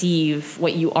receive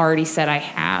what you already said I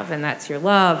have, and that's your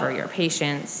love or your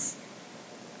patience.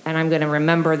 And I'm going to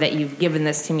remember that you've given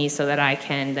this to me so that I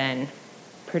can then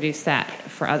produce that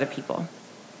for other people.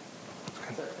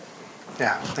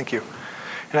 Yeah, thank you.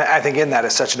 And I think in that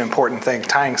is such an important thing,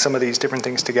 tying some of these different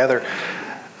things together,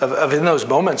 of in those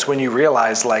moments when you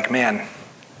realize, like, man,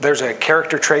 there's a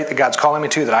character trait that God's calling me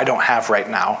to that I don't have right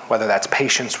now, whether that's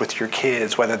patience with your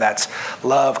kids, whether that's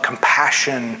love,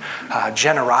 compassion,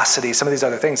 generosity, some of these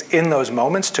other things. In those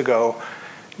moments to go,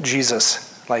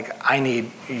 Jesus, like, I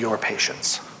need your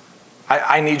patience.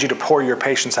 I need you to pour your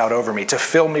patience out over me, to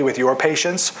fill me with your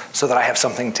patience so that I have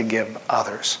something to give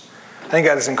others. I think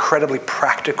that is an incredibly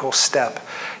practical step.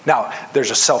 Now,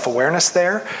 there's a self-awareness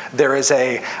there. There is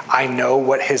I know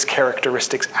what his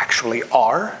characteristics actually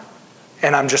are,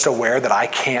 and I'm just aware that I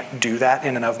can't do that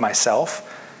in and of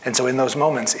myself. And so in those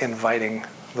moments, inviting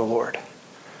the Lord.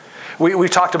 We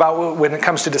talked about, when it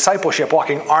comes to discipleship,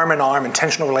 walking arm in arm,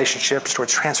 intentional relationships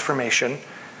towards transformation.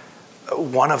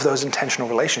 One of those intentional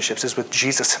relationships is with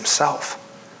Jesus himself.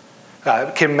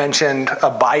 Kim mentioned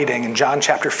abiding in John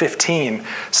chapter 15.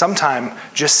 Sometime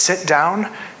just sit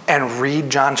down and read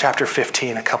John chapter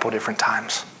 15 a couple different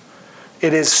times.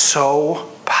 It is so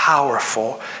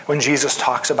powerful when Jesus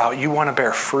talks about, you want to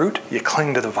bear fruit, you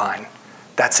cling to the vine.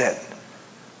 That's it.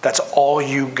 That's all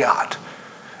you got.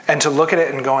 And to look at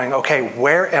it and going, okay,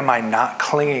 where am I not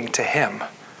clinging to him?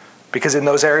 Because in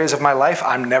those areas of my life,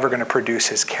 I'm never going to produce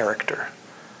his character.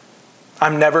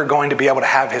 I'm never going to be able to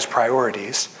have his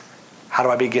priorities. How do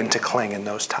I begin to cling in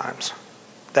those times?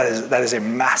 That is a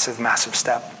massive, massive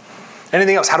step.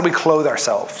 Anything else? How do we clothe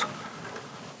ourselves?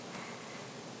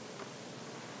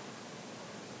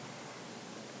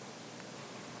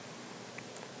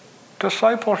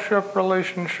 Discipleship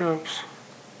relationships.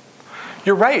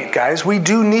 You're right, guys. We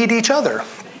do need each other.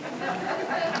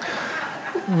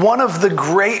 One of the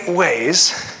great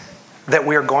ways that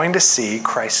we are going to see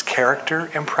Christ's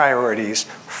character and priorities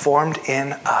formed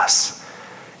in us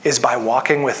is by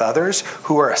walking with others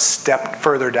who are a step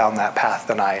further down that path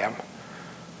than I am.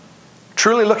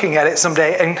 Truly looking at it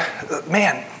someday, and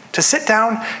man, to sit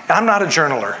down, and I'm not a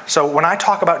journaler, so when I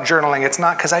talk about journaling, it's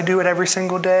not because I do it every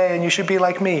single day and you should be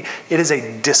like me. It is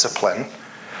a discipline.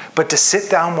 But to sit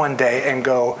down one day and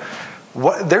go,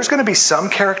 there's going to be some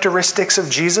characteristics of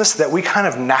Jesus that we kind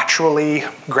of naturally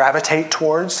gravitate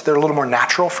towards. They're a little more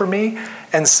natural for me,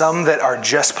 and some that are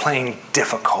just plain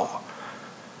difficult.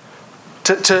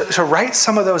 To write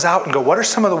some of those out and go, what are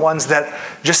some of the ones that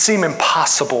just seem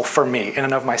impossible for me in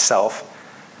and of myself?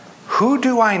 Who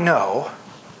do I know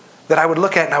that I would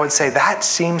look at and I would say, that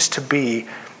seems to be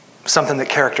something that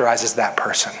characterizes that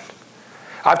person?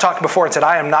 I've talked before and said,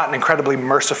 I am not an incredibly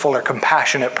merciful or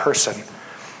compassionate person.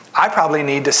 I probably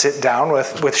need to sit down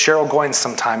with Cheryl Goins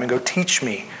sometime and go, teach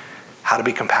me how to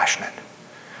be compassionate.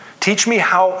 Teach me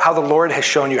how the Lord has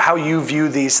shown you, how you view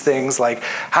these things. Like,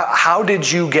 how did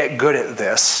you get good at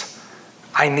this?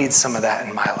 I need some of that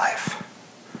in my life.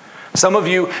 Some of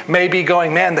you may be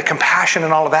going, man, the compassion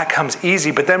and all of that comes easy.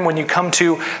 But then when you come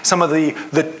to some of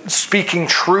the speaking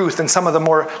truth and some of the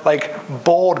more like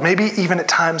bold, maybe even at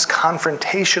times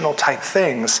confrontational type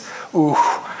things, ooh,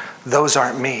 those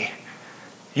aren't me.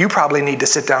 You probably need to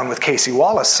sit down with Casey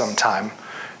Wallace sometime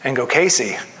and go,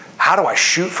 Casey, how do I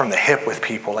shoot from the hip with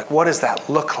people? Like, what does that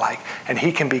look like? And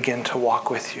he can begin to walk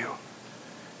with you.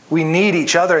 We need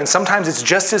each other. And sometimes it's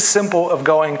just as simple of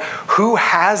going, who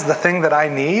has the thing that I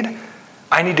need?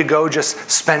 I need to go just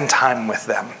spend time with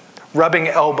them, rubbing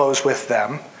elbows with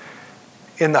them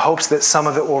in the hopes that some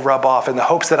of it will rub off, in the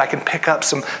hopes that I can pick up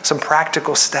some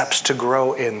practical steps to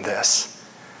grow in this.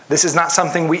 This is not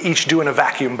something we each do in a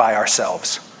vacuum by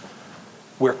ourselves.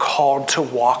 We're called to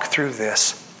walk through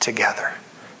this together,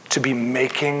 to be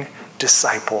making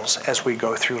disciples as we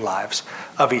go through lives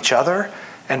of each other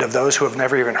and of those who have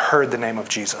never even heard the name of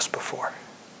Jesus before.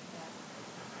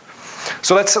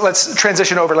 So let's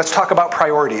transition over. Let's talk about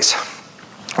priorities.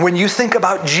 When you think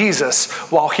about Jesus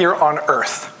while here on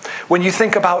earth, when you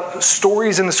think about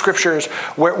stories in the scriptures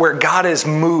where God is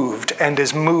moved and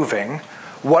is moving,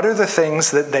 what are the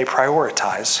things that they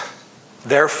prioritize?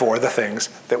 Therefore, the things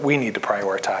that we need to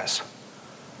prioritize.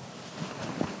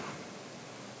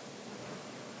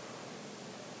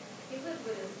 He lived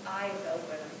with his eyes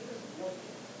open and he was looking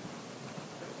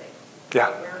for things. Yeah.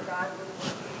 Where God was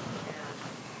working and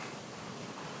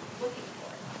looking for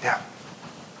it. Yeah.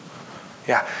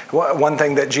 Yeah. One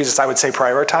thing that Jesus, I would say,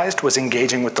 prioritized was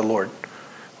engaging with the Lord.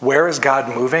 Where is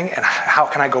God moving and how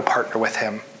can I go partner with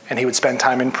him? And he would spend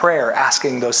time in prayer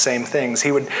asking those same things.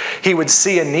 He would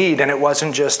see a need, and it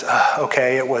wasn't just,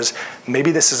 okay, it was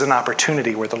maybe this is an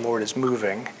opportunity where the Lord is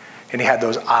moving. And he had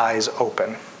those eyes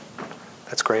open.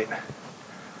 That's great.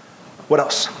 What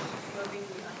else? Loving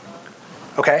the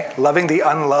unloved. Okay, loving the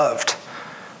unloved.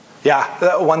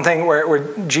 Yeah, one thing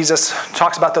where Jesus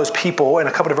talks about those people in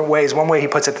a couple different ways. One way he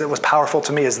puts it that was powerful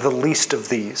to me is the least of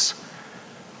these.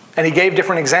 And he gave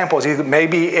different examples.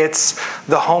 Maybe it's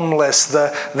the homeless,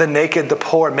 the naked, the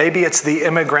poor. Maybe it's the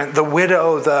immigrant, the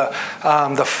widow,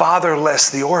 the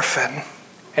fatherless, the orphan.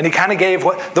 And he kind of gave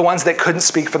the ones that couldn't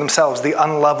speak for themselves, the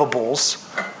unlovables.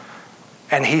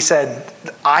 And he said,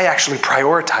 I actually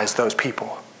prioritize those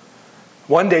people.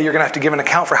 One day you're going to have to give an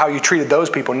account for how you treated those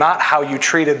people, not how you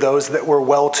treated those that were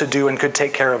well-to-do and could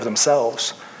take care of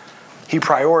themselves. He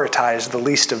prioritized the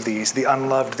least of these, the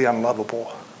unloved, the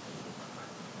unlovable.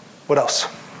 What else?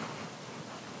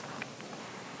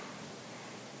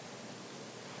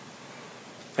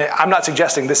 I'm not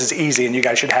suggesting this is easy and you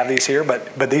guys should have these here,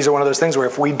 but these are one of those things where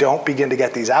if we don't begin to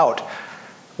get these out,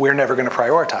 we're never going to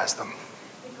prioritize them.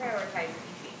 We prioritize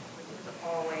teaching, which is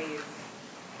always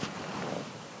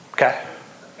Okay?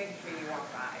 a big tree you walk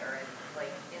by, or it's like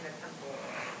in the temple,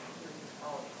 which is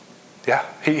always. Yeah,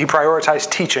 he prioritized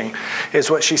teaching,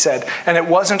 is what she said. And it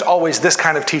wasn't always this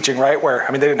kind of teaching, right? Where,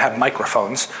 they didn't have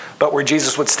microphones, but where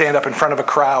Jesus would stand up in front of a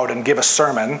crowd and give a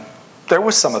sermon. There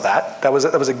was some of that. That was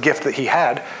a gift that he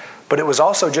had. But it was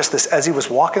also just this, as he was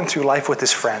walking through life with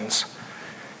his friends,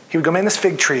 he would go, man, this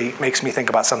fig tree makes me think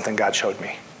about something God showed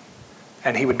me.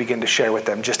 And he would begin to share with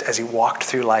them just as he walked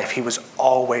through life. He was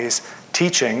always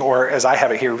teaching, or as I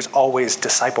have it here, he was always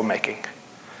disciple making.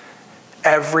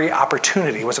 Every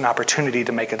opportunity was an opportunity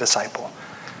to make a disciple,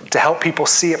 to help people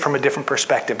see it from a different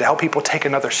perspective, to help people take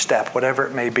another step, whatever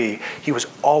it may be. He was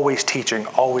always teaching,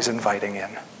 always inviting in.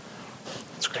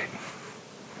 That's great.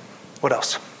 What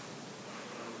else?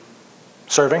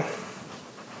 Serving?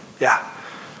 Yeah.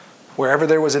 Wherever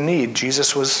there was a need,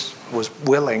 Jesus was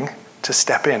willing to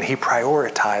step in. He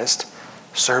prioritized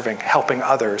serving, helping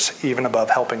others, even above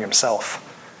helping himself,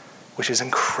 which is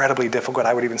incredibly difficult.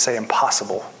 I would even say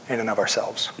impossible in and of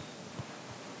ourselves.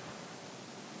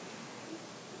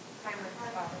 Time with my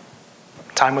father.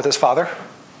 Time with his father?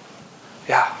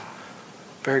 Yeah.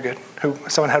 Very good.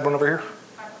 Someone had one over here?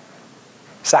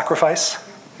 Sacrifice?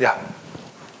 Yeah.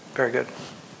 Very good.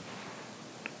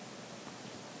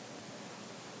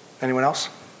 Anyone else?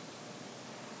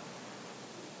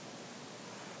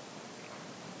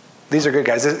 These are good,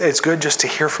 guys. It's good just to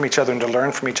hear from each other and to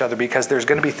learn from each other, because there's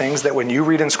going to be things that when you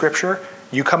read in Scripture,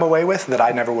 you come away with that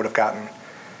I never would have gotten.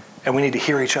 And we need to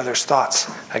hear each other's thoughts.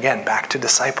 Again, back to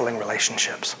discipling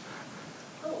relationships.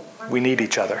 We need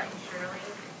each other. Shirley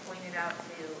pointed out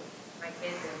to my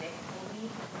kids and Nick told me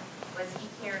was he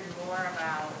cared more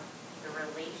about the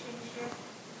relationship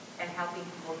and helping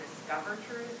people discover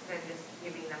truth than just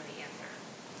giving them the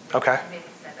answer. Okay. Maybe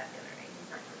said that the other day. He's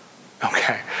not true.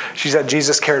 Okay. She said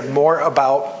Jesus cared more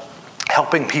about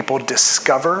helping people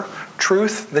discover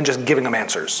truth than just giving them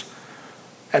answers.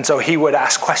 And so he would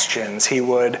ask questions. He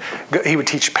would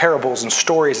teach parables and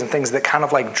stories and things that kind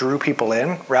of like drew people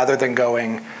in, rather than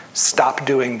going, stop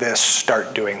doing this,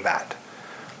 start doing that.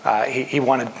 He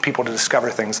wanted people to discover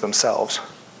things themselves.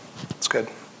 That's good.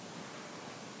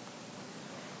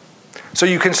 So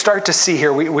you can start to see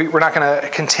here, we're not going to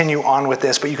continue on with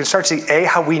this, but you can start to see,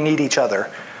 how we need each other.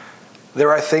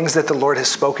 There are things that the Lord has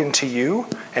spoken to you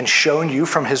and shown you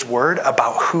from his word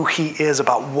about who he is,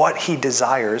 about what he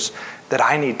desires, that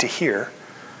I need to hear,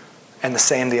 and the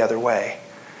same the other way.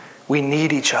 We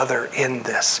need each other in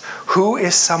this. Who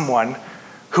is someone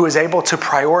who is able to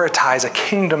prioritize a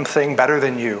kingdom thing better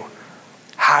than you?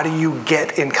 How do you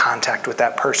get in contact with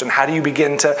that person? How do you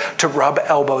begin to rub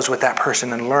elbows with that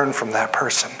person and learn from that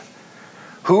person?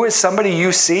 Who is somebody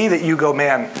you see that you go,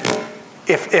 man,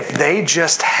 if they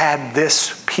just had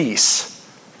this piece,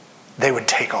 they would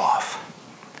take off.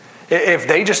 If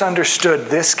they just understood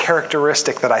this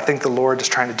characteristic that I think the Lord is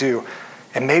trying to do,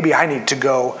 and maybe I need to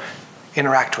go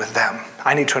interact with them.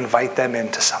 I need to invite them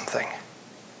into something.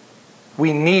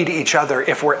 We need each other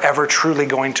if we're ever truly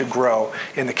going to grow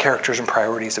in the characters and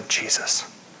priorities of Jesus.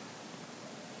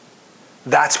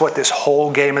 That's what this whole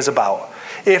game is about.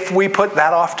 If we put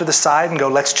that off to the side and go,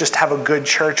 let's just have a good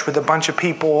church with a bunch of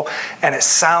people, and it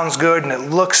sounds good and it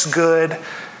looks good,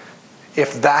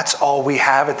 if that's all we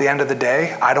have at the end of the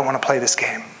day, I don't want to play this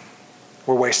game.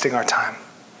 We're wasting our time.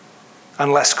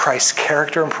 Unless Christ's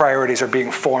character and priorities are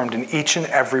being formed in each and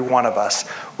every one of us,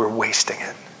 we're wasting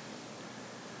it.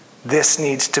 This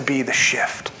needs to be the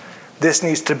shift. This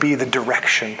needs to be the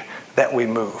direction that we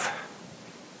move.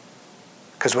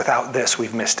 Because without this,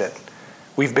 we've missed it.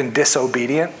 We've been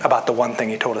disobedient about the one thing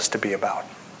he told us to be about.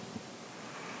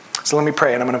 So let me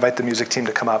pray, and I'm going to invite the music team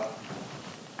to come up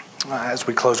as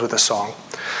we close with a song.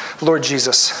 Lord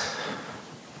Jesus,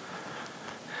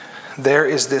 there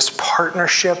is this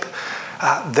partnership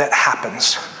that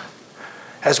happens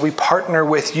as we partner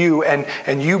with you,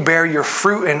 and you bear your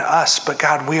fruit in us, but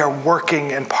God, we are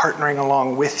working and partnering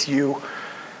along with you.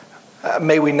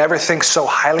 May we never think so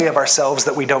highly of ourselves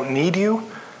that we don't need you.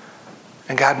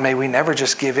 And God, may we never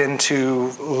just give in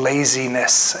to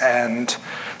laziness and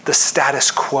the status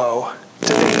quo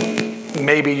to think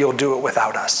maybe you'll do it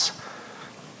without us.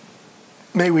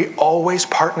 May we always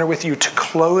partner with you to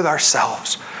clothe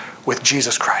ourselves with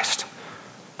Jesus Christ,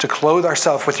 to clothe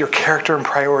ourselves with your character and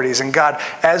priorities. And God,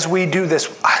 as we do this,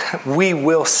 we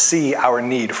will see our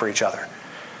need for each other,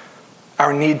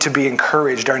 our need to be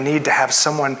encouraged, our need to have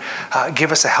someone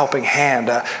give us a helping hand,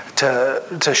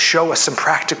 to show us some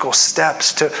practical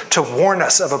steps, to warn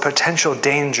us of a potential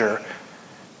danger.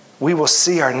 We will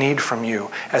see our need from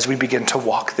you as we begin to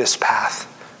walk this path.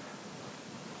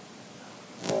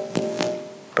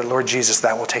 But Lord Jesus,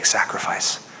 that will take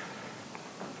sacrifice.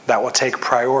 That will take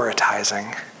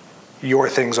prioritizing your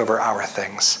things over our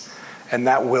things. And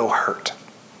that will hurt.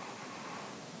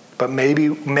 But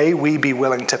may we be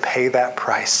willing to pay that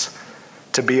price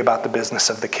to be about the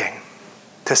business of the King,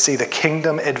 to see the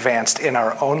kingdom advanced in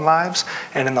our own lives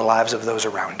and in the lives of those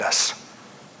around us.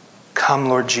 Come,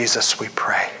 Lord Jesus, we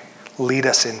pray. Lead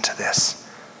us into this.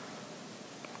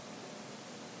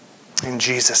 In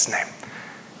Jesus' name,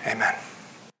 amen.